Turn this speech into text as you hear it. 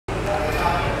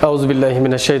আউযুবিল্লাহি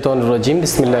মিনাশ শাইতানির রাজিম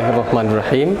বিসমিল্লাহির রহমানির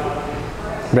রহিম।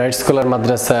 ব্রাইট স্কলার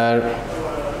মাদ্রাসার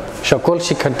সকল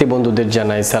শিক্ষার্থী বন্ধুদের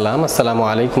জানাই সালাম। আসসালামু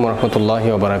আলাইকুম রহমতুল্লাহি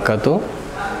ওয়া বারাকাতুহু।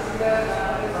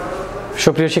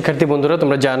 সুপ্রিয় শিক্ষার্থী বন্ধুরা,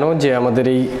 তোমরা জানো যে আমাদের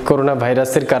এই করোনা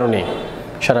ভাইরাসের কারণে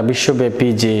সারা বিশ্বব্যাপী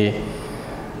যে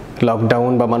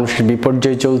লকডাউন বা মানুষের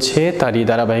বিপর্যয় চলছে, তারই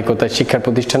ধারাবাহিকতায় শিক্ষা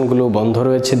প্রতিষ্ঠানগুলো বন্ধ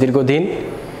রয়েছে দীর্ঘদিন।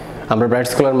 আমরা ব্রাইট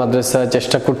স্কলার মাদ্রাসা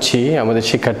চেষ্টা করছি আমাদের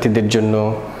শিক্ষার্থীদের জন্য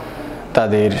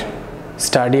তাদের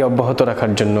স্টাডি অব্যাহত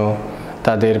রাখার জন্য,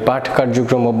 তাদের পাঠ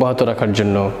কার্যক্রম অব্যাহত রাখার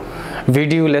জন্য,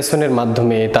 ভিডিও লেসনের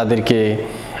মাধ্যমে তাদেরকে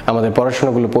আমাদের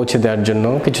পড়াশোনাগুলো পৌঁছে দেওয়ার জন্য,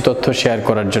 কিছু তথ্য শেয়ার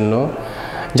করার জন্য,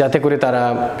 যাতে করে তারা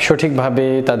সঠিকভাবে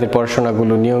তাদের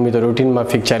পড়াশোনাগুলো নিয়মিত রুটিন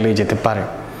মাফিক চালিয়ে যেতে পারে।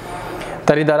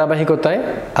 তারই ধারাবাহিকতায়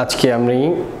আজকে আমি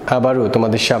আবারও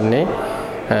তোমাদের সামনে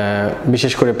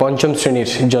বিশেষ করে পঞ্চম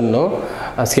শ্রেণীর জন্য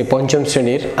আজকে পঞ্চম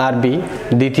শ্রেণীর আরবি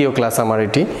দ্বিতীয় ক্লাস আমার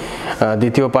এটি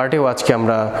দ্বিতীয় পার্টেও আজকে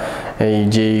আমরা এই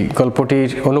যে গল্পটির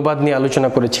অনুবাদ নিয়ে আলোচনা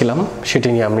করেছিলাম সেটি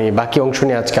নিয়ে আমি বাকি অংশ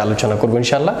নিয়ে আজকে আলোচনা করব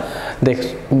ইনশাআল্লাহ।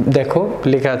 দেখো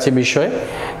লেখা আছে বিষয়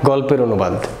গল্পের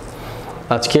অনুবাদ।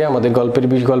 আজকে আমাদের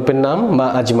গল্পের নাম মা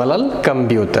আজমালাল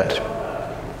কম্পিউটার।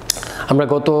 আমরা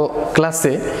গত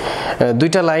ক্লাসে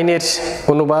দুইটা লাইনের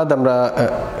অনুবাদ আমরা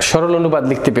সরল অনুবাদ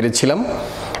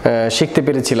শিখতে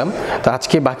পেরেছিলাম। তো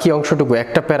আজকে বাকি অংশটুকু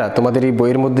একটা প্যারা, তোমাদের এই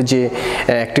বইয়ের মধ্যে যে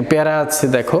একটি প্যারা আছে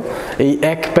দেখো, এই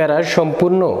এক প্যারার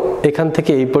সম্পূর্ণ এখান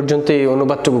থেকে এই পর্যন্ত এই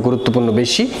অনুবাদটুকু গুরুত্বপূর্ণ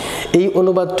বেশি। এই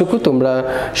অনুবাদটুকু তোমরা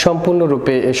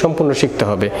সম্পূর্ণ শিখতে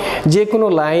হবে। যে কোনো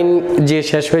লাইন যে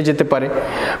শেষ হয়ে যেতে পারে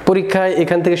পরীক্ষায়,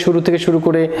 এখান থেকে শুরু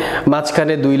করে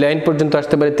মাঝখানে 2 লাইন পর্যন্ত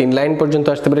আসতে পারে, 3 লাইন পর্যন্ত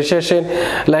আসতে পারে, শেষের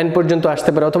লাইন পর্যন্ত আসতে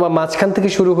পারে, অথবা মাঝখান থেকে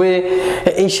শুরু হয়ে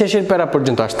এই শেষের প্যারা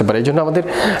পর্যন্ত আসতে পারে। এই জন্য আমাদের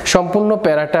সম্পূর্ণ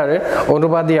প্যারাটার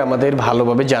অনুবাদই আমাদের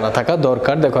ভালোভাবে জানা থাকা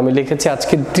দরকার। দেখো আমি লিখেছি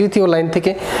আজকে তৃতীয় লাইন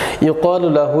থেকে ইউকালু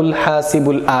লাহুল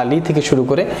হাসিবুল আলী থেকে শুরু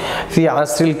করে ফি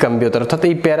আসরিল কম্পিউটার, অর্থাৎ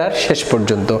এই প্যারার শেষ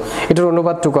পর্যন্ত এটার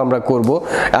অনুবাদটুকু আমরা করব।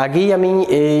 আগেই আমি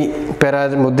এই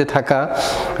প্যারার মধ্যে থাকা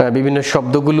বিভিন্ন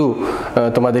শব্দগুলো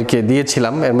তোমাদেরকে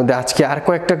দিয়েছিলাম। এর মধ্যে আজকে আর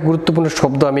কয়েকটা গুরুত্বপূর্ণ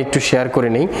শব্দ আমি একটু শেয়ার করে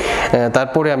নিই,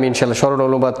 তারপরে আমি ইনশাআল্লাহ সরল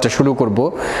অনুবাদটা শুরু করব।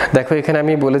 দেখো এখানে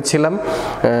আমি বলেছিলাম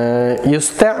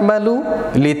ইউস্তামালু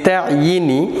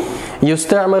লিতাইনি।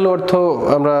 ইউস্তামালু অর্থ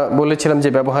আমরা বলেছিলাম যে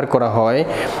ব্যবহার করা হয়।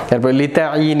 তারপর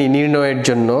লিতাইনি নির্ণয়ের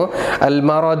জন্য। আল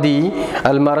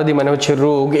মারাদি মানে হচ্ছে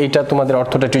রোগ। এইটা তোমাদের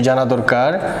অর্থটা একটু জানা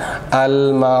দরকার। আল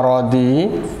মারাদি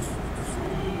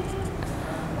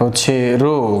হচ্ছে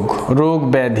রোগ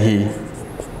ব্যাধি,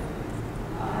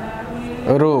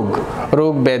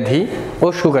 রোগ ব্যাধি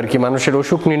অসুখ আর কি, মানুষের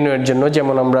অসুখ নির্ণয়ের জন্য।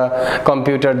 যেমন আমরা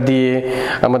কম্পিউটার দিয়ে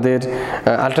আমাদের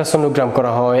আল্ট্রাসোনোগ্রাম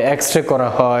করা হয়, এক্সরে করা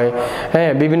হয়,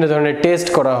 হ্যাঁ, বিভিন্ন ধরনের টেস্ট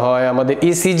করা হয়, আমাদের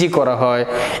ইসিজি করা হয়,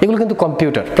 এগুলো কিন্তু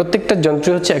কম্পিউটার। প্রত্যেকটা যন্ত্র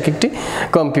হচ্ছে এক একটি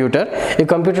কম্পিউটার। এই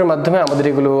কম্পিউটারের মাধ্যমে আমাদের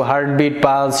এগুলো হার্টবিট,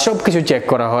 পালস সব কিছু চেক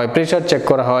করা হয়, প্রেশার চেক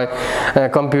করা হয়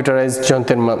কম্পিউটারাইজড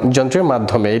যন্ত্রের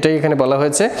মাধ্যমে। এটাই এখানে বলা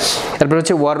হয়েছে। তারপর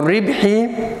হচ্ছে ওয়াররিবহি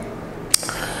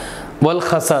ওয়াল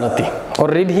খাসারাতি। আর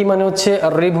রিবহি মানে হচ্ছে,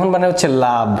 আর রিবহুন মানে হচ্ছে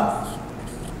লাভ।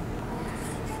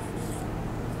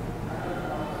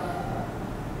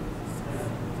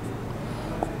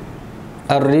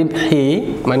 আর রিবহি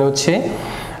মানে হচ্ছে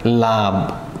লাভ।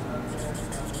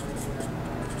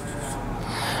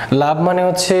 লাভ মানে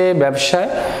হচ্ছে ব্যবসায়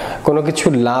কোনো কিছু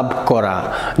লাভ করা।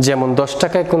 যেমন 10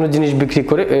 টাকায় কোনো জিনিস বিক্রি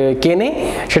করে কেনে,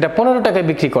 সেটা 15 টাকায়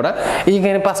বিক্রি করা,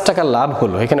 এইখানে 5 টাকা লাভ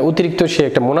হলো, এখানে অতিরিক্ত সে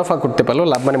একটা মুনাফা করতে পারলো।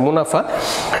 লাভ মানে মুনাফা।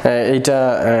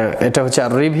 এটা হচ্ছে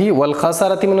আর রিবহি। ওয়াল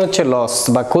খাসারাতি মানে হচ্ছে লস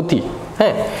বা ক্ষতি।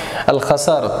 হ্যাঁ, আল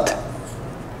খাসারাত।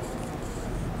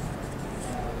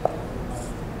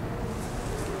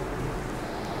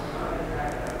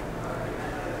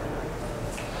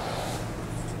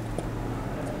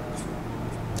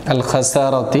 আল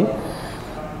খাসারাতি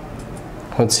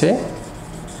হচ্ছে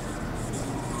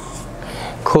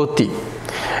ক্ষতি,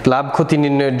 লাভ ক্ষতি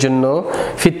নির্ণয়ের জন্য।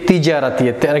 ফিত তিজারাতি,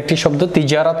 আরেকটি শব্দ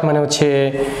তিজারাত মানে হচ্ছে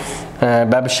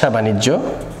ব্যবসা বাণিজ্য।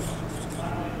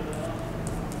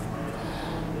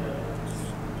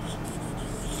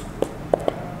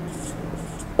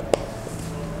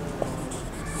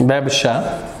 ব্যবসা।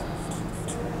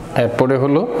 এরপরে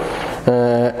হলো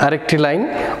আরেকটি লাইন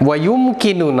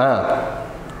ওয়ায়ুমকিনুনা।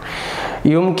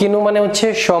 ইউমকিনু মানে হচ্ছে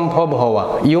সম্ভব হওয়া।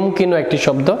 ইউমকিনু একটি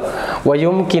শব্দ,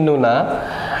 ওয়ায়ুমকিনুনা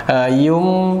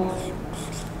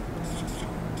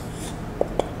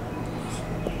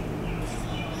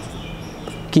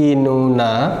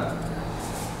ইউমকিনুনা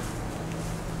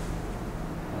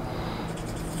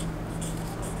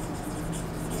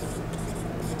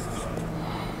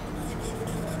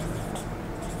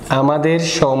আমাদের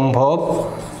সম্ভব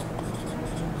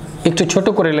একটু ছোট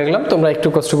করে লিখলাম, তোমরা একটু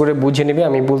কষ্ট করে বুঝে নেবে।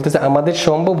 আমি বলতেছি আমাদের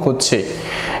সম্ভব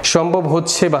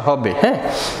হচ্ছে বা হবে। হ্যাঁ,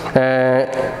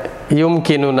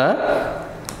 ইয়ুমকিনুনা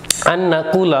আন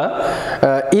নাকুলা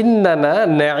ইন্নানা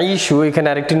নাঈশু, এখানে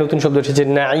আরেকটি নতুন শব্দ এসেছে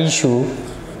নাঈশু।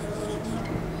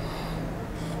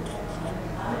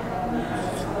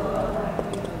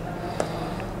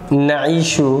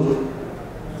 নাঈশু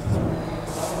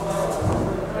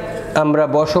আমরা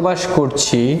বসবাস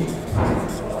করছি,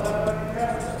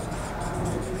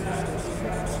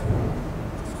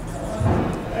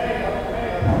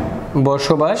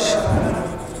 বসবাস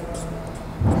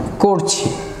করছি,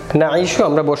 নাঈশু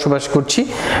আমরা বসবাস করছি,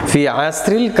 ফি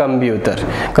আসরিল কম্পিউটার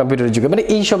যুগে। মানে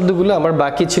এই শব্দগুলো আমার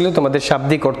বাকি ছিল তোমাদের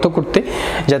শাব্দিক অর্থ করতে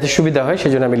যাতে সুবিধা হয়,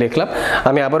 সেজন্য আমি লিখলাম।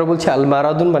 আমি আবারও বলছি, আল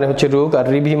মারাদুন মানে হচ্ছে রোগ, আর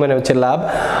রিবহি মানে হচ্ছে লাভ,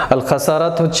 আল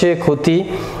খাসারাত হচ্ছে ক্ষতি,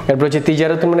 এরপর হচ্ছে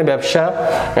তিজারাতুন মানে ব্যবসা,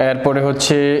 এরপরে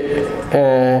হচ্ছে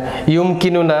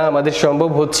ইয়ুমকিনুনা আমাদের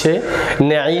সম্ভব হচ্ছে,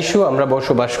 নাঈশু আমরা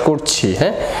বসবাস করছি।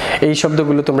 হ্যাঁ, এই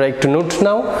শব্দগুলো তোমরা একটু নোট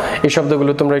নাও, এই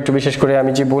শব্দগুলো তোমরা একটু বিশেষ করে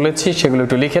আমি যে বলেছি সেগুলো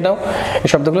একটু লিখে নাও এই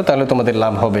শব্দগুলো, তাহলে তোমাদের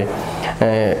লাভ হবে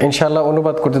ইনশাআল্লাহ।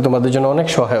 অনুবাদ করতে তোমাদের জন্য অনেক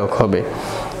সহায়ক হবে।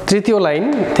 তৃতীয় লাইন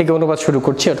থেকে অনুবাদ শুরু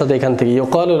করছি, অর্থাৎ এখান থেকে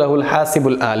ইউকালু লাহুল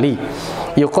হাসিবুল আলী,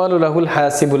 ইউকালু লাহুল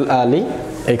হাসিবুল আলী।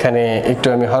 এখানে একটু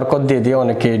আমি হরকত দিয়ে দিই,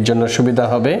 অনেকের জন্য সুবিধা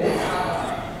হবে।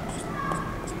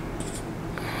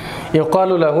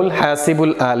 ইউকালু লাহুল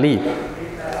হাসিবুল আলী,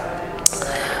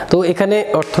 তো এখানে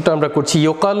অর্থটা আমরা করছি।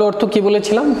 ইউকালু অর্থ কি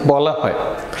বলেছিলাম?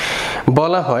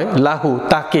 বলা হয় লাহু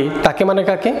তাকে মানে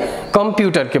কাকে?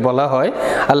 কম্পিউটারকে বলা হয়।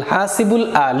 আল হাসিবুল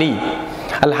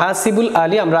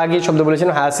আলী আমরা আগে শব্দ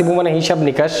বলেছিলাম, হাসিবু মানে হিসাব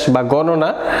নিকাশ বা গণনা,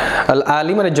 আল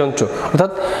আলী মানে যন্ত্র,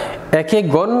 অর্থাৎ একে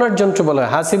গণনার যন্ত্র বলা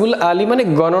হয়। হাসিবুল আলী মানে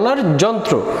গণনার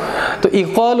যন্ত্র। তো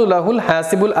ইকালু লাহুল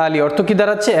হাসিবুল আলী অর্থ কি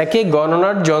দাঁড়াচ্ছে? একে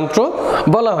গণনার যন্ত্র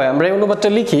বলা হয়। আমরা এই অনুবাদটা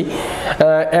লিখি,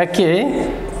 একে,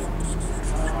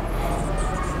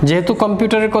 যেহেতু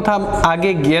কম্পিউটারের কথা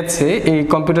আগে গিয়েছে, এই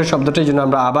কম্পিউটার শব্দটার জন্য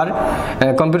আমরা আবার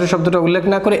কম্পিউটার শব্দটা উল্লেখ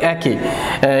না করে একে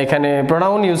এখানে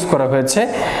প্রোনাউন ইউজ করা হয়েছে,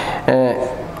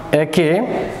 একে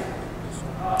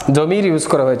জমির ইউজ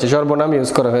করা হয়েছে, সর্বনাম ইউজ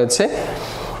করা হয়েছে।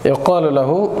 ইকালু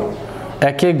লাহু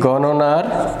একে গণনার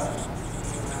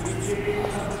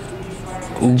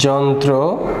যন্ত্র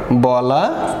বলা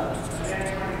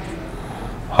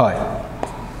হয়।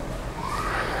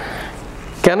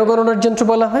 কেন গণনার যন্ত্র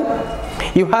বলা হয়?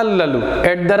 ইউহাল্লালু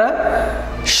এর দ্বারা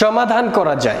সমাধান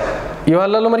করা যায়,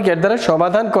 ইউহাল্লালু মানে কি এর দ্বারা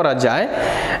সমাধান করা যায়,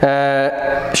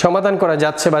 সমাধান করা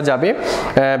যাচ্ছে বা যাবে,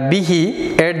 বিহি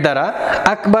এর দ্বারা,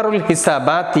 আকবারুল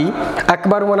হিসাবাতি,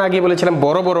 আকবার মানে আগে বলেছিলাম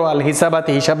বড় বড়, আল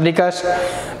হিসাবাতি হিসাব নিকাশ,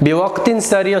 বিওয়াক্তিন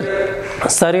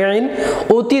সারিইন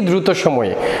অতি দ্রুত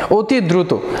সময়ে, অতি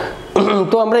দ্রুত।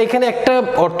 তো আমরা এখানে একটা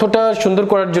অর্থটা সুন্দর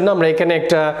করার জন্য আমরা এখানে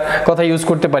একটা কথা ইউজ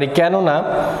করতে পারি, কেননা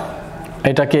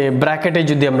এটাকে ব্র্যাকেটে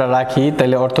যদি আমরা রাখি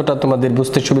তাহলে অর্থটা তোমাদের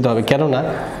বুঝতে সুবিধা হবে। কেননা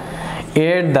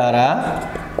এর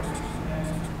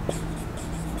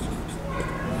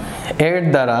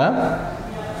দ্বারা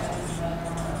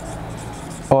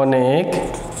অনেক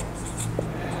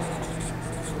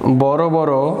বড়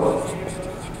বড়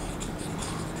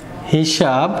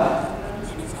হিসাব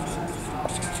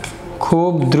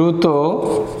খুব দ্রুত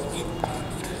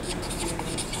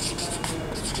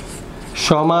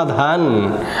সমাধান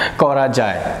করা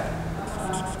যায়।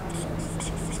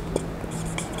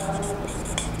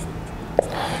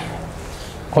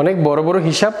 অনেক বড় বড়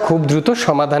হিসাব খুব দ্রুত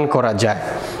সমাধান করা যায়।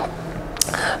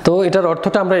 তো এটার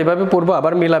অর্থটা আমরা এভাবে পড়বো,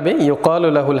 আবার মিলাবে। ইউকালু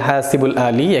লাহুল হাসিবুল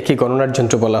আলী একই গণনার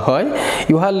যন্ত্র বলা হয়।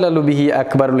 ইউহাল্লালু বিহি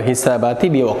আকবারুল হিসাবাতি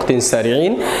বিওয়াক্তিন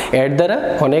সারিইন এর দ্বারা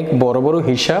অনেক বড় বড়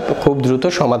হিসাব খুব দ্রুত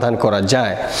সমাধান করা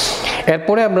যায়।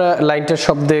 এরপরে আমরা লাইনটার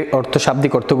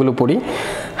শাব্দিক অর্থগুলো পড়ি।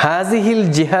 হাজিহিল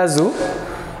জিহাজু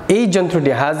এই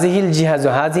যন্ত্রটি, হাজিহিল জিহাজু,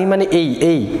 হাজি মানে এই,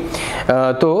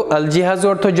 তো আল জিহাজু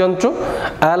অর্থ যন্ত্র,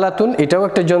 আলাতুন এটাও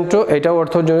একটা যন্ত্র, এটাও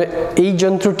অর্থ এই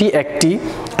যন্ত্রটি একটি,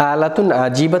 আলাতুন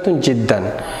আজিবাতুন জিদ্দান,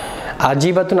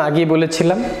 আজিবাতুন আগে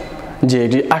বলেছিলাম যে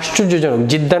এটি আশ্চর্যজনক,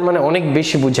 জিদ্দান মানে অনেক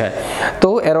বেশি বোঝায়, তো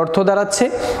এর অর্থ দাঁড়াচ্ছে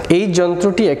এই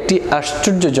যন্ত্রটি একটি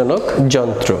আশ্চর্যজনক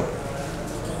যন্ত্র।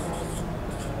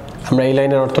 আমরা এই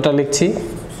লাইনের অর্থটা লিখছি।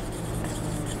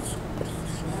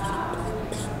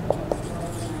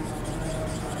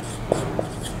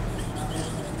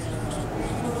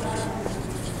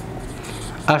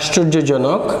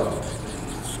 আশ্চর্যজনক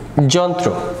যন্ত্র।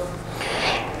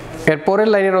 এর পরের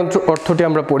লাইনের অর্থটি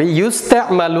আমরা পড়ি।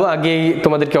 ইউস্তামালু, আগে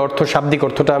তোমাদেরকে শাব্দিক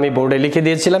অর্থটা আমি বোর্ডে লিখে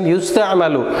দিয়েছিলাম।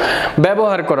 ইউস্তামালু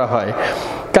ব্যবহার করা হয়,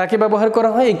 কাকে ব্যবহার করা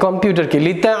হয়? এই কম্পিউটারকে,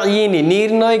 লিতাইনি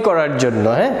নির্ণয় করার জন্য।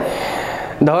 হ্যাঁ,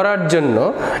 ধরার জন্য,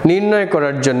 নির্ণয়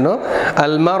করার জন্য,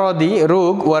 আল মারাদি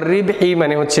রোগ, ওয়ার রিবহি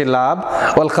মানে হচ্ছে লাভ,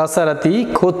 ওয়াল খাসারাতি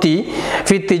ক্ষতি,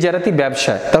 ফি তিজারাতি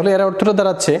ব্যবসা। তাহলে এর অর্থটা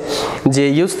দাঁড়াচ্ছে যে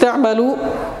ইউস্তামালু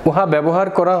উহা ব্যবহার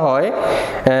করা হয়,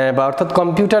 বা অর্থাৎ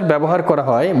কম্পিউটার ব্যবহার করা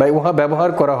হয় বা উহা ব্যবহার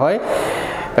করা হয়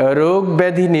রোগ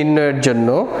ব্যাধি নির্ণয়ের জন্য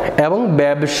এবং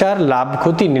ব্যবসার লাভ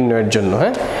ক্ষতি নির্ণয়ের জন্য।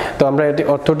 হ্যাঁ, তো আমরা এটি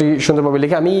অর্থটি সুন্দরভাবে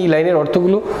লিখে, আমি এই লাইনের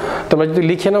অর্থগুলো তোমরা যদি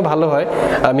লিখে নাও ভালো হয়,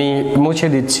 আমি মুছে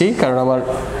দিচ্ছি কারণ আমার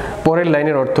পরের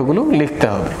লাইনের অর্থগুলো লিখতে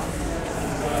হবে।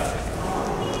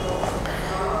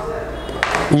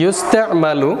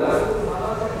 ইউস্তামালু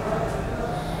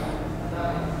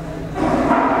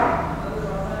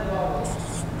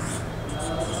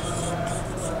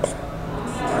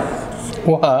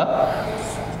উহা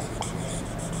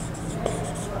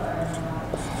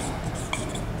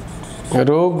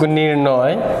রোগ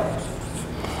নির্ণয়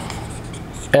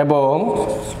এবং,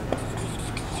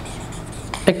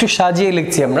 একটু সাজিয়ে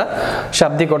লিখছি আমরা,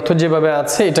 শাব্দিক অর্থ যেভাবে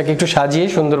আছে এটাকে একটু সাজিয়ে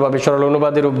সুন্দরভাবে সরল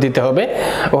অনুবাদে রূপ দিতে হবে।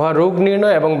 উহা রোগ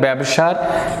নির্ণয় এবং ব্যবসার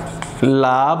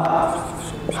লাভ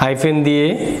হাইফেন দিয়ে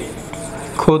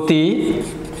ক্ষতি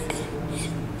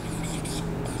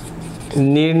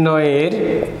নির্ণয়ের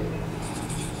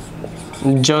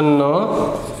জন্য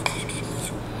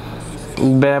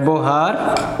ব্যবহার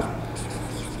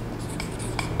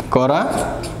করা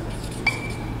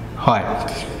হয়।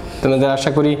 তোমাদের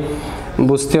আশা করি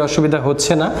বুঝতে অসুবিধা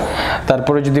হচ্ছে না,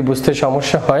 তারপরে যদি বুঝতে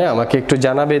সমস্যা হয় আমাকে একটু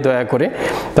জানাবে দয়া করে,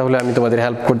 তাহলে আমি তোমাদের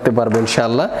হেল্প করতে পারবো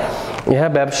ইনশাআল্লাহ। ইহা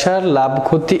ব্যবসার লাভ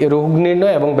ক্ষতি, রোগ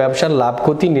নির্ণয় এবং ব্যবসার লাভ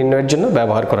ক্ষতি নির্ণয়ের জন্য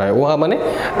ব্যবহার করা হয়। উহা মানে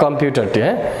কম্পিউটারটি।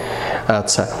 হ্যাঁ,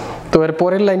 আচ্ছা, তো এর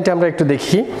পরের লাইনটা আমরা একটু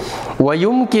দেখি।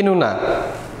 ওয়ায়ুমকিনুনা,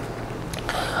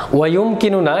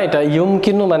 ওয়ায়ুমকিনুনা, এটা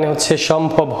ইউমকিনু মানে হচ্ছে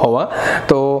সম্ভব হওয়া,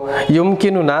 তো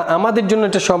ইউমকিনুনা আমাদের জন্য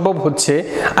এটা সম্ভব হচ্ছে,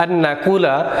 আর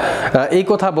নাকুলা এই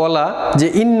কথা বলা যে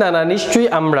ইন্নানা নিশ্চয়ই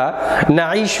আমরা,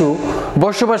 নাইশু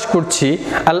বসবাস করছি,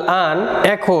 আল আন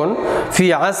এখন, ফি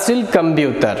আসরিল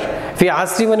কম্পিউটার, ফি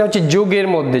আসরি মানে হচ্ছে যুগের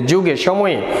মধ্যে, যুগে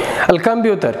সময়ে, আল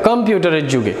কম্পিউটার কম্পিউটারের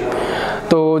যুগে।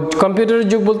 তো কম্পিউটারের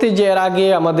যুগ বলতে যে এর আগে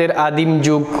আমাদের আদিম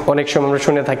যুগ অনেক সময় আমরা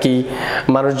শুনে থাকি,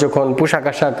 মানুষ যখন পোশাক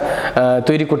আশাক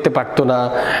তৈরি করতে পারতো না,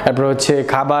 তারপর হচ্ছে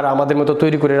খাবার আমাদের মতো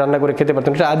তৈরি করে রান্না করে খেতে পারতো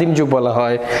না, এটা আদিম যুগ বলা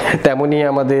হয়। তেমনি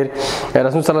আমাদের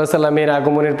রাসূল সাল্লাল্লাহু আলাইহি সাল্লামের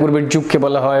আগমনের পূর্বের যুগকে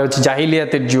বলা হয় হচ্ছে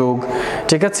জাহিলিয়াতের যুগ,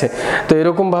 ঠিক আছে। তো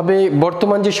এরকম ভাবে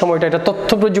বর্তমান যে সময়টা এটা তথ্য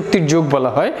প্রযুক্তির যুগ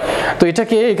বলা হয়। তো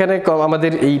এটাকে এখানে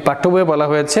আমাদের এই পাঠ্য বইয়ে বলা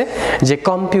হয়েছে যে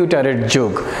কম্পিউটারের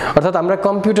যুগ, অর্থাৎ আমরা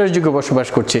কম্পিউটারের যুগে বসবাস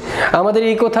করছি। আমাদের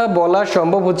এই কথা বলা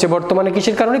সম্ভব হচ্ছে বর্তমানে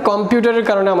কিসের কারণে? কম্পিউটারের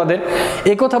কারণে আমাদের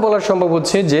এই কথা বলা সম্ভব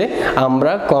হচ্ছে যে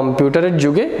আমরা কম্পিউটারের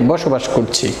যুগে বসবাস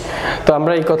করছি। তো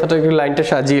আমরা এই কথাটা একটু লাইনটা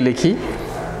সাজিয়ে লিখি।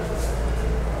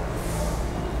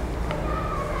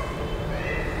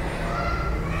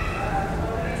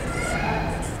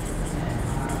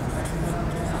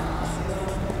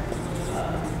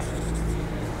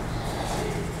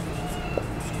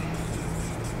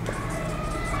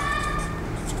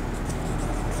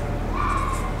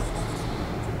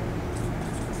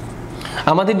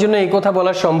 আমাদের জন্য এই কথা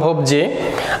বলা সম্ভব যে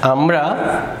আমরা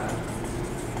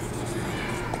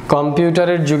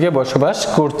কম্পিউটারের যুগে বসবাস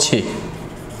করছি।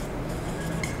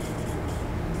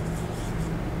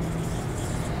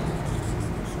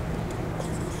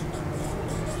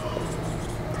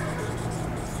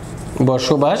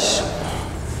 বসবাস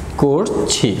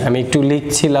করছি, আমি একটু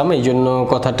লিখছিলাম এই জন্য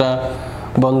কথাটা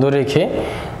বন্ধ রেখে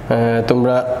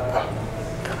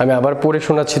আমি আবার পড়ে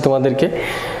শোনাচ্ছি তোমাদেরকে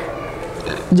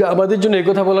যে আমাদের জন্য এই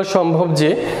কথা বলা সম্ভব যে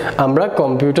আমরা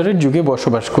কম্পিউটারের যুগে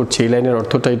বসবাস করছি। এই লাইনের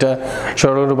অর্থটা এটা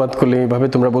সরল অনুবাদ করলে এইভাবে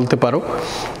তোমরা বলতে পারো।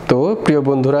 তো প্রিয়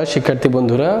বন্ধুরা, শিক্ষার্থী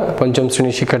বন্ধুরা, পঞ্চম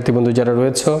শ্রেণীর শিক্ষার্থী বন্ধু যারা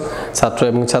রয়েছে, ছাত্র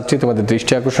এবং ছাত্রী, তোমাদের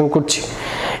দৃষ্টি আকর্ষণ করছি,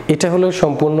 এটা হলো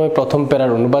সম্পূর্ণ প্রথম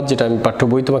প্যারার অনুবাদ যেটা আমি পাঠ্য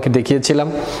বই তোমাকে দেখিয়েছিলাম।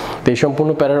 তো এই সম্পূর্ণ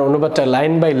প্যারার অনুবাদটা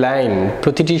লাইন বাই লাইন,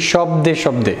 প্রতিটি শব্দে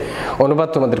শব্দে অনুবাদ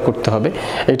তোমাদের করতে হবে।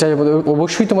 এটা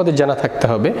অবশ্যই তোমাদের জানা থাকতে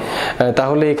হবে,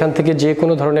 তাহলে এখান থেকে যে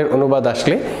কোনো ধরনের অনুবাদ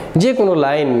আসলে যে কোনো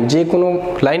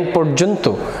লাইন পর্যন্ত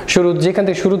যেখান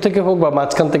থেকে শুরু থেকে হোক বা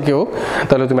মাঝখান থেকে হোক,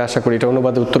 তাহলে তুমি আশা করি এটা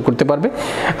অনুবাদে উত্তর করতে পারবে।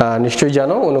 নিশ্চয়ই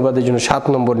জানো অনুবাদের জন্য 7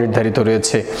 নম্বর নির্ধারিত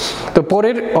রয়েছে। তো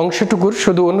পরের অংশটুকুর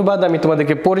শুধু অনুবাদ আমি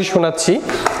তোমাদেরকে পড়ে শোনাচ্ছি,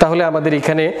 তাহলে আমাদের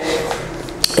এখানে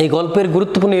এই গল্পের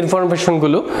গুরুত্বপূর্ণ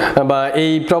ইনফরমেশনগুলো বা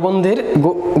এই প্রবন্ধের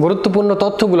গুরুত্বপূর্ণ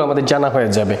তথ্যগুলো আমাদের জানা হয়ে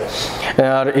যাবে।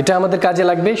 আর এটা আমাদের কাজে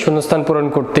লাগবে শূন্যস্থান পূরণ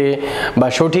করতে বা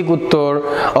সঠিক উত্তর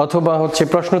অথবা হচ্ছে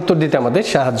প্রশ্ন উত্তর দিতে আমাদের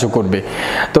সাহায্য করবে।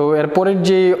 তো এরপরের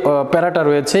যে প্যারাটা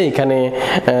রয়েছে এখানে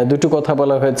দুটো কথা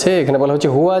বলা হয়েছে। এখানে বলা হচ্ছে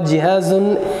হুয়া জিহাজুন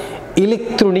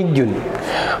ইলেকট্রনিক জুন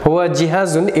হুয়া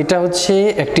জিহাজুন, এটা হচ্ছে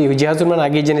একটি জিহাজুন মানে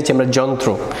আগে জেনেছি আমরা যন্ত্র।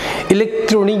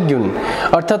 ইলেকট্রনিক জুন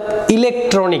অর্থাৎ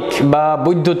ইলেকট্রনিক বা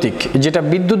বৈদ্যুতিক, যেটা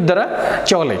বিদ্যুৎ দ্বারা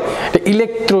চলে।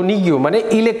 ইলেকট্রনিক মানে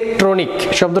ইলেকট্রনিক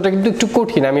শব্দটা কিন্তু একটু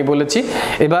কঠিন, আমি বলেছি,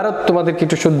 এবারও তোমাদেরকে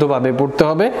একটু শুদ্ধভাবে পড়তে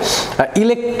হবে।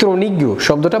 ইলেকট্রনিক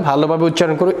শব্দটা ভালোভাবে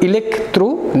উচ্চারণ করো,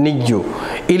 ইলেকট্রনিক,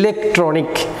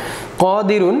 ইলেকট্রনিক।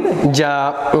 কাদিরুন, যা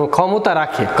ক্ষমতা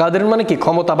রাখে, কাদিরুন মানে কি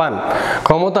ক্ষমতাবান,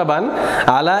 ক্ষমতাবান।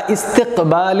 আলা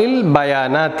ইস্তিকবালিল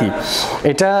বায়ানাতি,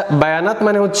 এটা বায়ানাত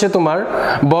মানে হচ্ছে তোমার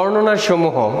বর্ণনার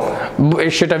সমূহ,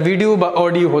 সেটা ভিডিও বা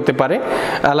অডিও হতে পারে।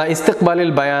 আলা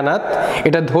ইস্তিকবালিল বায়ানাত,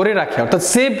 এটা ধরে রাখে অর্থাৎ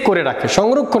সেভ করে রাখে,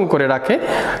 সংরক্ষণ করে রাখে,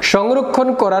 সংরক্ষণ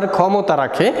করার ক্ষমতা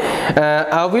রাখে।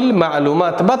 আউল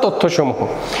মালুমাত বা তথ্যসমূহ,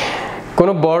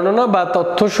 কোনো বর্ণনা বা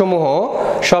তথ্যসমূহ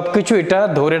সবকিছু এটা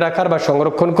ধরে রাখার বা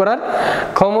সংরক্ষণ করার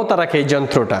ক্ষমতা রাখে এই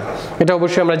যন্ত্রটা। এটা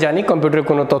অবশ্যই আমরা জানি, কম্পিউটারে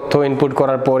কোনো তথ্য ইনপুট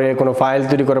করার পরে, কোনো ফাইল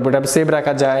তৈরি করার পরে সেভ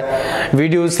রাখা যায়,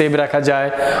 ভিডিও সেভ রাখা যায়,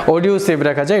 অডিও সেভ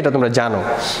রাখা যায়, এটা তোমরা জানো।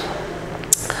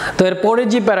 তো এরপরে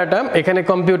যে প্যারাটা, এখানে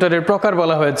কম্পিউটারের প্রকার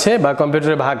বলা হয়েছে বা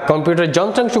কম্পিউটারের ভাগ, কম্পিউটারের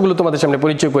যন্ত্রাংশগুলো তোমাদের সামনে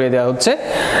পরিচয় করে দেওয়া হচ্ছে।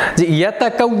 যে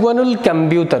ইয়াতাকাওয়ানুল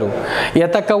কম্পিউটারু,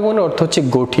 ইয়াতাকাওয়ানু অর্থ হচ্ছে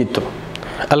গঠিত,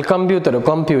 আল কম্পিউটার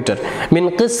কম্পিউটার মিন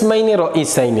কিসমাইনি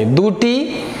রাইসাইনি, দুটি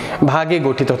ভাগে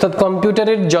গঠিত, অর্থাৎ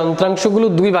কম্পিউটারের যন্ত্রাংশগুলো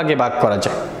দুই ভাগে ভাগ করা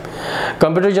যায়।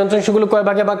 কম্পিউটারের যন্ত্রাংশগুলো কয়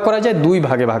ভাগে ভাগ করা যায়? দুই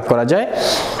ভাগে ভাগ করা যায়।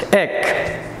 এক,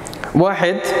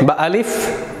 ওয়াহিদ বা আলিফ,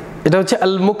 এটা হচ্ছে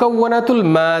আল মুকাওয়ানাতুল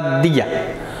মাদ্দিয়া।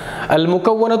 আল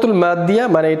মুকাওয়ানাতুল মাদ্দিয়া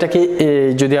মানে এটাকে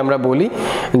যদি আমরা বলি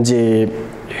যে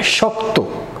শক্ত,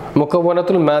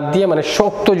 মুকাওয়ানাতুল মাদ্দিয়া মানে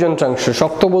শক্ত যন্ত্রাংশ,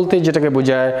 শক্ত বলতে যেটাকে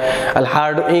বোঝায় আল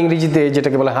হার্ড, ইংরেজিতে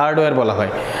যেটাকে বলে হার্ডওয়্যার বলা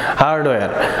হয়,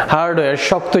 হার্ডওয়্যার, হার্ডওয়্যার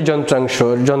শক্ত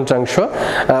যন্ত্রাংশ।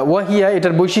 ওয়াহিয়া,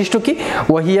 এটার বৈশিষ্ট্য কি?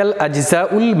 ওয়াহিয়াল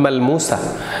আজজাউল মালমুসা,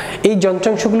 এই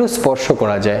যন্ত্রাংশগুলো স্পর্শ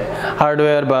করা যায়।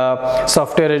 হার্ডওয়্যার বা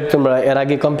সফটওয়্যারের, তোমরা এর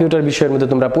আগে কম্পিউটার বিষয়ের মধ্যে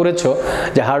তোমরা পড়েছো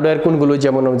যে হার্ডওয়্যার কোনগুলো,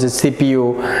 যেমন হচ্ছে সিপিইউ,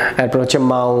 তারপর হচ্ছে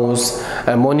মাউস,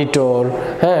 মনিটর,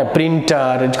 হ্যাঁ,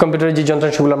 প্রিন্টার, কম্পিউটারের যে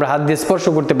যন্ত্রাংশগুলো আমরা হাত দিয়ে স্পর্শ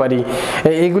করতে পারি,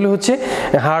 এগুলো হচ্ছে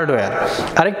হার্ডওয়্যার।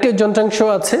 আরেকটি যন্ত্রাংশ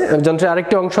আছে, যন্ত্রের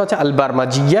আরেকটি অংশ আছে আল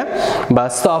বারমাজিয়া বা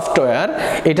সফটওয়্যার,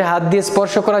 এটা হাত দিয়ে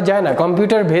স্পর্শ করা যায় না।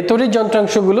 কম্পিউটার ভেতরের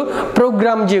যন্ত্রাংশগুলো,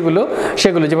 প্রোগ্রাম যেগুলো,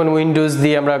 সেগুলো যেমন উইন্ডোজ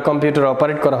দিয়ে আমরা কম্পিউটার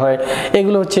অপারেট করা হয়,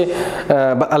 এগুলো হচ্ছে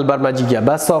আল বারমাজিয়া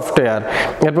বা সফটওয়্যার।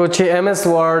 এরপর হচ্ছে এমএস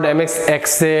ওয়ার্ড, এমএস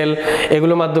এক্সেল,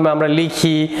 এগুলোর মাধ্যমে আমরা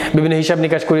লিখি, বিভিন্ন হিসাব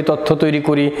নিকাশ করি, তথ্য তৈরি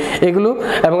করি, এগুলো।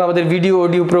 এবং আমাদের ভিডিও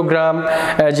অডিও প্রোগ্রাম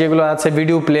যেগুলো আছে,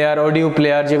 ভিডিও প্লেয়ার, অডিও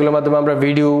প্লেয়ার, যেগুলোর মাধ্যমে আমরা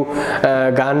ভিডিও,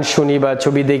 গান শুনি বা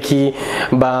ছবি দেখি,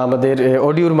 বা আমাদের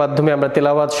অডিওর মাধ্যমে আমরা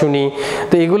তেলাওয়াত শুনি,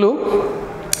 তো এগুলো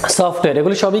সফটওয়্যার,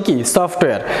 এগুলো সবই কি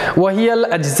সফটওয়্যার। ওয়াহিয়াল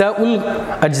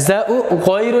আজজাউ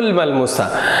গায়রুল মালমুসা,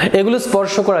 এগুলো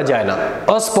স্পর্শ করা যায় না,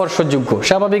 অস্পর্শযোগ্য।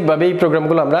 স্বাভাবিকভাবে এই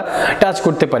প্রোগ্রামগুলো আমরা টাচ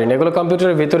করতে পারি না, এগুলো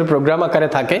কম্পিউটারের ভিতরে প্রোগ্রাম আকারে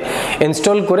থাকে,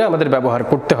 ইনস্টল করে আমাদের ব্যবহার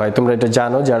করতে হয়। তোমরা এটা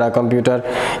জানো যারা কম্পিউটার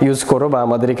ইউজ করো, বা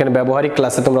আমাদের এখানে ব্যবহারিক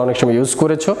ক্লাসে তোমরা অনেক সময় ইউজ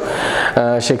করেছো,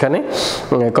 সেখানে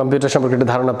কম্পিউটার সম্পর্কে একটা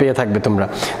ধারণা পেয়ে থাকবে তোমরা।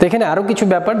 তো এখানে আরও কিছু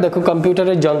ব্যাপার দেখো,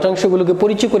 কম্পিউটারের যন্ত্রাংশগুলোকে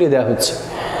পরিচয় করে দেওয়া হচ্ছে।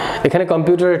 এখানে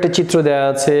কম্পিউটারের একটা চিত্র দেওয়া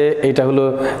আছে, এটা হলো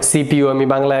সিপিইউ, আমি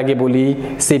বাংলা আগে বলি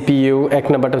সিপিইউ। এক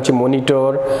নাম্বারটা হচ্ছে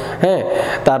মনিটর, হ্যাঁ,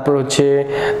 তারপর হচ্ছে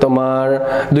তোমার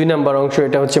 2 নাম্বার অংশ,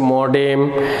 এটা হচ্ছে মডেম।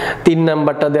 3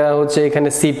 নাম্বারটা দেওয়া হচ্ছে এখানে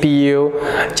সিপিইউ।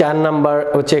 4 নাম্বার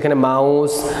হচ্ছে এখানে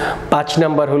মাউস। 5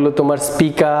 নাম্বার হলো তোমার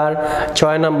স্পিকার।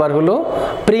 6 নাম্বার হলো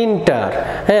প্রিন্টার,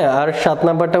 হ্যাঁ, আর 7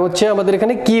 নাম্বারটা হচ্ছে আমাদের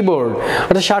এখানে কিবোর্ড।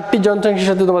 অর্থাৎ 7টি যন্ত্রাংশের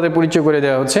সাথে তোমাদের পরিচয় করে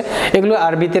দেওয়া হচ্ছে। এগুলো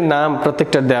আরবিতে নাম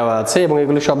প্রত্যেকটা দেওয়া আছে, এবং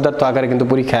এগুলো শব্দার্থ আকারে কিন্তু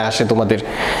পরীক্ষায় আসে তোমাদের,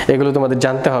 এগুলো তোমাদের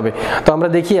জানতে হবে। তো আমরা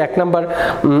দেখি 1 নাম্বার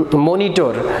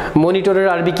মনিটর, মনিটরের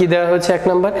আরবি কি দেওয়া হয়েছে? 1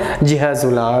 নাম্বার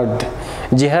জিহাজুল আর্দ,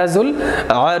 জিহাজুল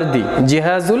আরদি,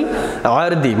 জিহাজুল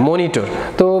আরদি মনিটর।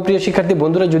 তো প্রিয় শিক্ষার্থী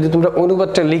বন্ধুরা, যদি তোমরা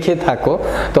অনুবাদটা লিখে থাকো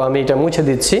তো আমি এটা মুছে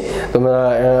দিচ্ছি, তোমরা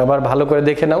আবার ভালো করে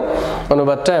দেখে নাও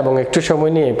অনুবাদটা, এবং একটু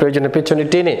সময় নিয়ে প্রয়োজনে পেছনে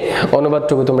টেনে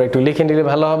অনুবাদটুকু তোমরা একটু লিখে নিলে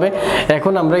ভালো হবে।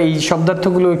 এখন আমরা এই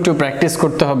শব্দার্থগুলো একটু প্র্যাকটিস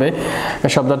করতে হবে,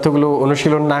 শব্দার্থগুলো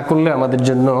অনুশীলন না করলে আমাদের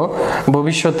জন্য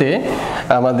ভবিষ্যতে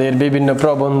আমাদের বিভিন্ন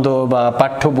প্রবন্ধ বা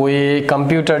পাঠ্য বইয়ে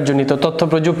কম্পিউটার জনিত তথ্য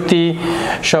প্রযুক্তি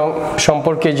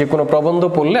সম্পর্কে যে কোনো প্রবন্ধ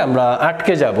পড়লে আমরা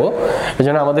আটকে যাব।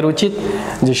 এজন্য আমাদের উচিত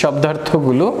যে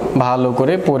শব্দার্থগুলো ভালো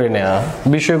করে পড়ে নেওয়া,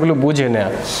 বিষয়গুলো বুঝে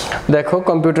নেওয়া। দেখো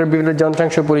কম্পিউটার বিভিন্ন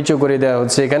যন্ত্রাংশ পরিচয় করে দেওয়া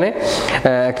হচ্ছে এখানে।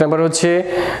 1 নম্বর হচ্ছে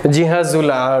জিহাজুল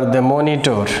আর্দ,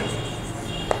 মনিটর,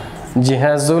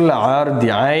 জিহাজুল আর্দ,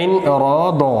 আইন র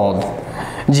দদ,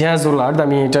 জিহাজুল আর্দ,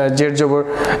 আমি এটা জের জবর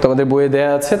তোমাদের বইয়ে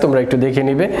দেয়া আছে, তোমরা একটু দেখে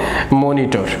নিবে।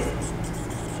 মনিটর,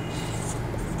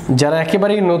 যারা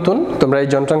একেবারেই নতুন, তোমরা এই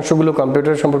যন্ত্রাংশগুলো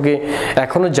কম্পিউটার সম্পর্কে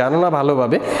এখনো জানো না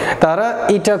ভালোভাবে, তারা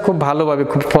এটা খুব ভালোভাবে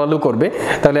খুব ফলো করবে,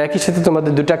 তাহলে একই সাথে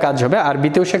তোমাদের দুটা কাজ হবে,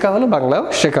 আরবিতেও শেখা হলো, বাংলাও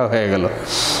শেখা হয়ে গেল।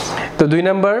 তো 2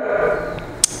 নাম্বার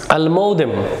আল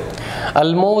মৌদেম।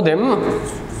 আল মৌদেম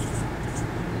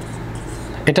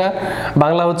এটা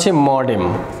বাংলা হচ্ছে মডেম।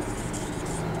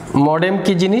 মডেম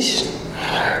কি জিনিস?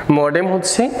 মডেম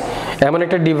হচ্ছে এমন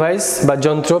একটা ডিভাইস বা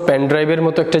যন্ত্র, পেন ড্রাইভের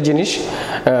মতো একটা জিনিস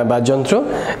বা যন্ত্র,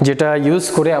 যেটা ইউজ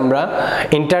করে আমরা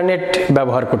ইন্টারনেট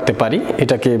ব্যবহার করতে পারি,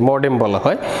 এটাকে মডেম বলা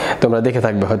হয়, তোমরা দেখে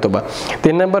থাকবে হয়তো বা।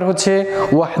 3 নাম্বার হচ্ছে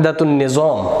ওয়াহদাতুন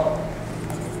নিজাম।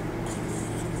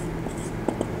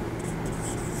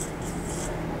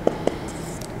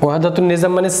 ওয়াহদাতুন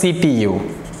নিজাম মানে সিপিইউ,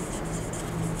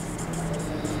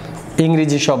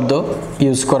 ইংরেজি শব্দ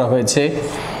ইউজ করা হয়েছে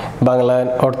বাংলা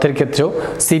অর্থের ক্ষেত্রেও।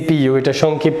 সিপিইউ এটা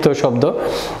সংক্ষিপ্ত শব্দ,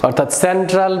 অর্থাৎ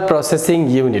central processing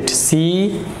unit,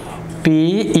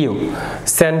 CPU,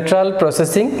 central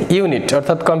processing unit,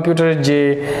 অর্থাৎ কম্পিউটারের যে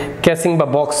ক্যাসিং বা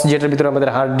বক্স যেটার ভিতরে আমাদের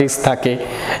হার্ড ডিস্ক থাকে,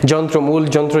 যন্ত্র, মূল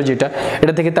যন্ত্র যেটা,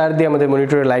 এটা থেকে তার দিয়ে আমাদের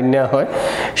মনিটরে লাইন নেওয়া হয়,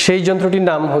 সেই যন্ত্রটির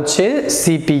নাম হচ্ছে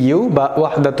সিপিইউ বা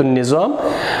ওয়াহদাতুন নিজাম,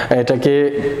 এটাকে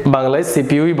বাংলায়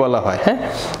সিপিইউই বলা হয়। হ্যাঁ,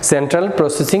 সেন্ট্রাল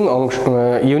প্রসেসিং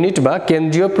ইউনিট বা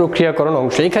কেন্দ্রীয় প্রক্রিয়াকরণ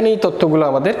অংশ, এখানে এই তথ্যগুলো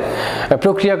আমাদের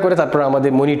প্রক্রিয়া করে তারপর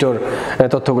আমাদের মনিটর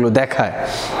তথ্যগুলো দেখায়।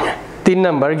 3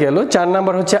 নাম্বার গেল। 4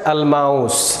 নাম্বার হচ্ছে আল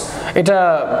মাউস। এটা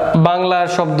বাংলার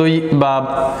শব্দই বা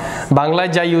বাংলায়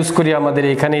যা ইউজ করি আমাদের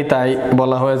এখানেই তাই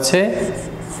বলা হয়েছে।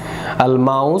 আল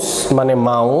মাউস মানে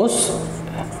মাউস,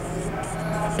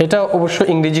 এটা অবশ্য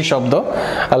ইংরেজি শব্দ।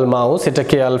 আল মাউস,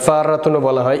 এটাকে আল ফারাতুন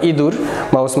বলা হয়, ইঁদুর।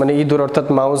 মাউস মানে ইঁদুর, অর্থাৎ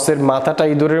মাউসের মাথাটা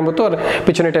ইঁদুরের মতো আর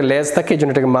পিছনে একটা লেজ থাকে, এই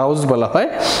জন্য এটাকে মাউস বলা হয়।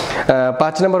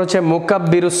 5 নাম্বার হচ্ছে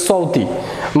মুকাব্বিরুস সাউতি।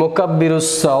 মুকাব্বিরুস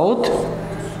সাউত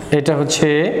এটা হচ্ছে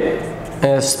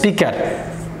স্পিকার।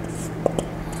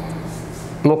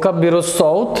 মুকাব্বিরুস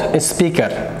সাউত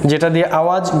স্পিকার, যেটা দিয়ে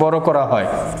আওয়াজ বড় করা হয়,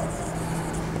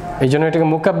 এই জন্য এটাকে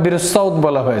মুকাব্বিরুস সাউত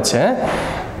বলা হয়েছে। হ্যাঁ,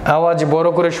 আওয়াজ বড়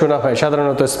করে শোনা হয়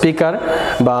সাধারণত স্পিকার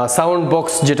বা সাউন্ড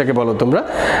বক্স যেটাকে বলো তোমরা,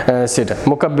 সেটা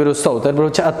মুকাব্বিরুস সাউত। তারপর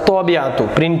হচ্ছে আত-তাবিআতু,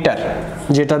 প্রিন্টার,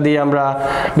 যেটা দিয়ে আমরা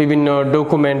বিভিন্ন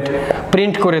ডকুমেন্ট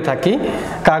প্রিন্ট করে থাকি,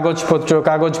 কাগজপত্র,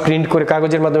 কাগজ প্রিন্ট করে,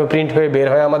 কাগজের মাধ্যমে প্রিন্ট হয়ে বের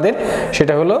হয় আমাদের,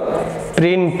 সেটা হলো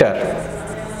প্রিন্টার।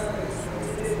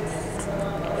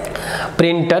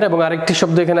 প্রিন্টার। এবং আরেকটি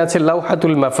শব্দ এখানে আছে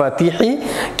লাউহাতুল মাফাতিহি,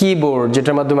 কিবোর্ড,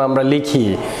 যেটার মাধ্যমে আমরা লিখি,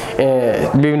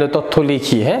 বিভিন্ন তথ্য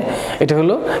লিখি। হ্যাঁ, এটা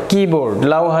হলো কিবোর্ড,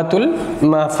 লাউহাতুল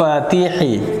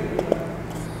মাফাতিহি।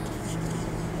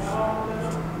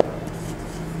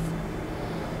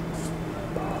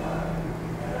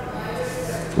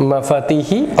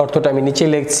 মাফাতিহি অর্থটা আমি নিচে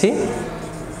লিখছি,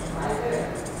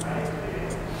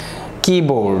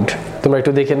 কিবোর্ড, তোমরা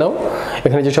একটু দেখে নাও।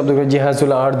 এখানে যে শব্দগুলো,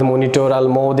 জিহাজুল আর্দ মনিটর, আল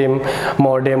মৌদেম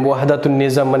মডেম, ওয়াহদাতুন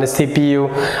নিজাম মানে সিপিইউ,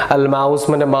 আল মাউস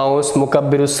মানে মাউস,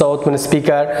 মুকাব্বিরুস সাউত মানে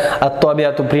স্পিকার,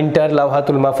 আত-তাবিআতু প্রিন্টার,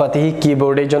 লাউহাতুল মাফাতিহি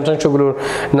কিবোর্ড। এই যন্ত্রাংশগুলোর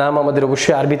নাম আমাদের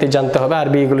অবশ্যই আরবিতে জানতে হবে,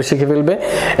 আরবি এগুলো শিখে ফেলবে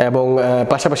এবং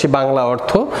পাশাপাশি বাংলা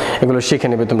অর্থ এগুলো শিখে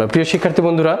নেবে তোমরা। প্রিয় শিক্ষার্থী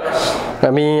বন্ধুরা,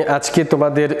 আমি আজকে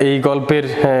তোমাদের এই গল্পের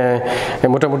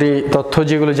মোটামুটি তথ্য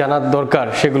যেগুলো জানার দরকার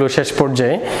সেগুলো শেষ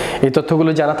পর্যায়ে। এই তথ্যগুলো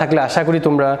জানা থাকলে আশা করি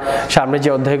তোমরা সামনে যে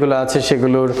অধ্যায়গুলো আছে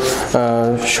সেগুলোর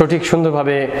সঠিক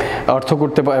সুন্দরভাবে অর্থ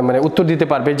করতে মানে উত্তর দিতে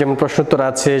পারবে। যেমন প্রশ্নোত্তর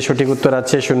আছে, সঠিক উত্তর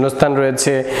আছে, শূন্যস্থান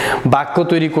রয়েছে, বাক্য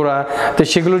তৈরি করা, তো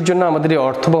সেগুলোর জন্য আমাদের এই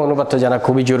অর্থ বা অনুবাদটা জানা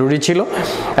খুবই জরুরি ছিল।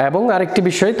 এবং আরেকটি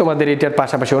বিষয়, তোমাদের এটার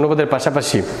পাশাপাশি, অনুবাদের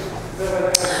পাশাপাশি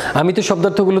আমি তো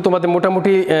শব্দার্থগুলো তোমাদের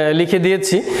মোটামুটি লিখে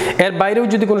দিয়েছি, এর বাইরেও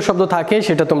যদি কোনো শব্দ থাকে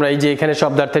সেটা তোমরা এই যে এখানে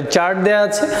শব্দার্থের চার্ট দেওয়া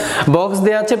আছে, বক্স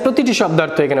দেওয়া আছে, প্রতিটি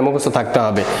শব্দার্থ এখানে মুখস্থ থাকতে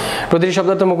হবে। প্রতিটি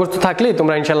শব্দার্থ মুখস্থ থাকলে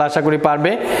তোমরা ইনশাল্লাহ আশা করি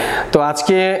পারবে। তো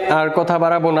আজকে আর কথা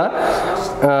বাড়াবো না।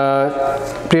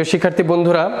 প্রিয় শিক্ষার্থী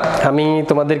বন্ধুরা, আমি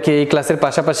তোমাদেরকে এই ক্লাসের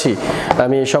পাশাপাশি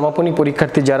আমি সমাপনী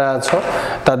পরীক্ষার্থী যারা আছো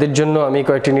তাদের জন্য আমি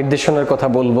কয়েকটি নির্দেশনার কথা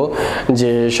বলবো।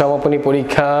 যে সমাপনী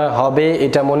পরীক্ষা হবে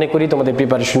এটা মনে করি তোমাদের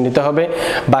প্রিপারেশন নিতে হবে।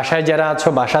 বাসায় যারা আছো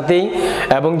বাসাতেই,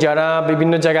 এবং যারা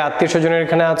বিভিন্ন জায়গায় আত্মীয় স্বজনের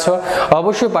এখানে আছো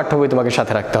অবশ্যই পাঠ্য বই তোমাকে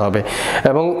সাথে রাখতে হবে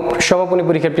এবং সমাপনী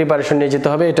পরীক্ষার প্রিপারেশন নিয়ে যেতে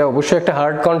হবে। এটা অবশ্যই একটা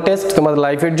হার্ড কন্টেস্ট তোমাদের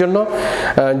লাইফের জন্য।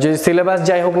 যে সিলেবাস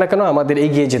যাই হোক না কেন আমাদের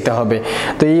এগিয়ে যেতে হবে।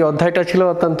 তো এই অধ্যায়টা ছিল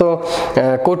অত্যন্ত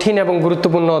কঠিন এবং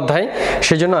গুরুত্বপূর্ণ অধ্যায়,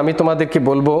 সেজন্য আমি তোমাদেরকে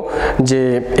বলবো যে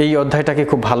এই অধ্যায়টাকে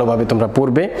খুব ভালোভাবে তোমরা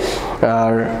পড়বে।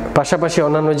 আর পাশাপাশি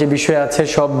অন্যান্য যে বিষয় আছে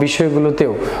সব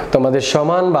বিষয়গুলোতেও তোমাদের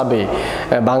সমানভাবে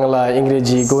বাংলা,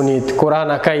 ইংরেজি, গণিত, কোরআন,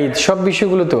 আকাইদ সব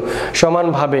বিষয়গুলোতেও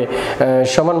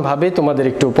সমানভাবে তোমাদের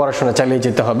একটু পড়াশোনা চালিয়ে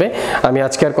যেতে হবে। আমি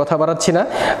আজকে আর কথা বাড়াচ্ছি না,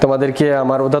 তোমাদেরকে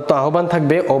আমার উদাত্ত আহ্বান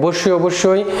থাকবে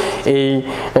অবশ্যই এই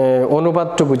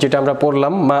অনুবাদটুকু যেটা আমরা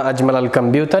পড়লাম, মা আজমাল আল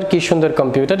কম্পিউটার, কি সুন্দর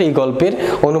কম্পিউটার, এই গল্পের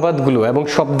অনুবাদগুলো এবং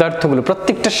শব্দার্থগুলো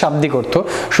প্রত্যেকটা শাব্দিক অর্থ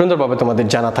সুন্দরভাবে তোমাদের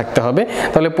জানা থাকতে হবে।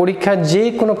 তাহলে পরীক্ষায় যে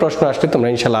কোনো প্রশ্ন আসলে তোমরা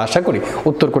ইনশাআল্লাহ আশা করি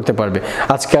উত্তর করতে পারবে।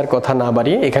 আজকে আর কথা না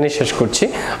বাড়িয়ে এখানে শেষ করছি।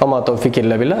 ওমা তৌফিক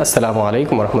ইল্লা বিল্লাহ। আসসালামু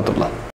আলাইকুম ওয়া রাহমাতুল্লাহ।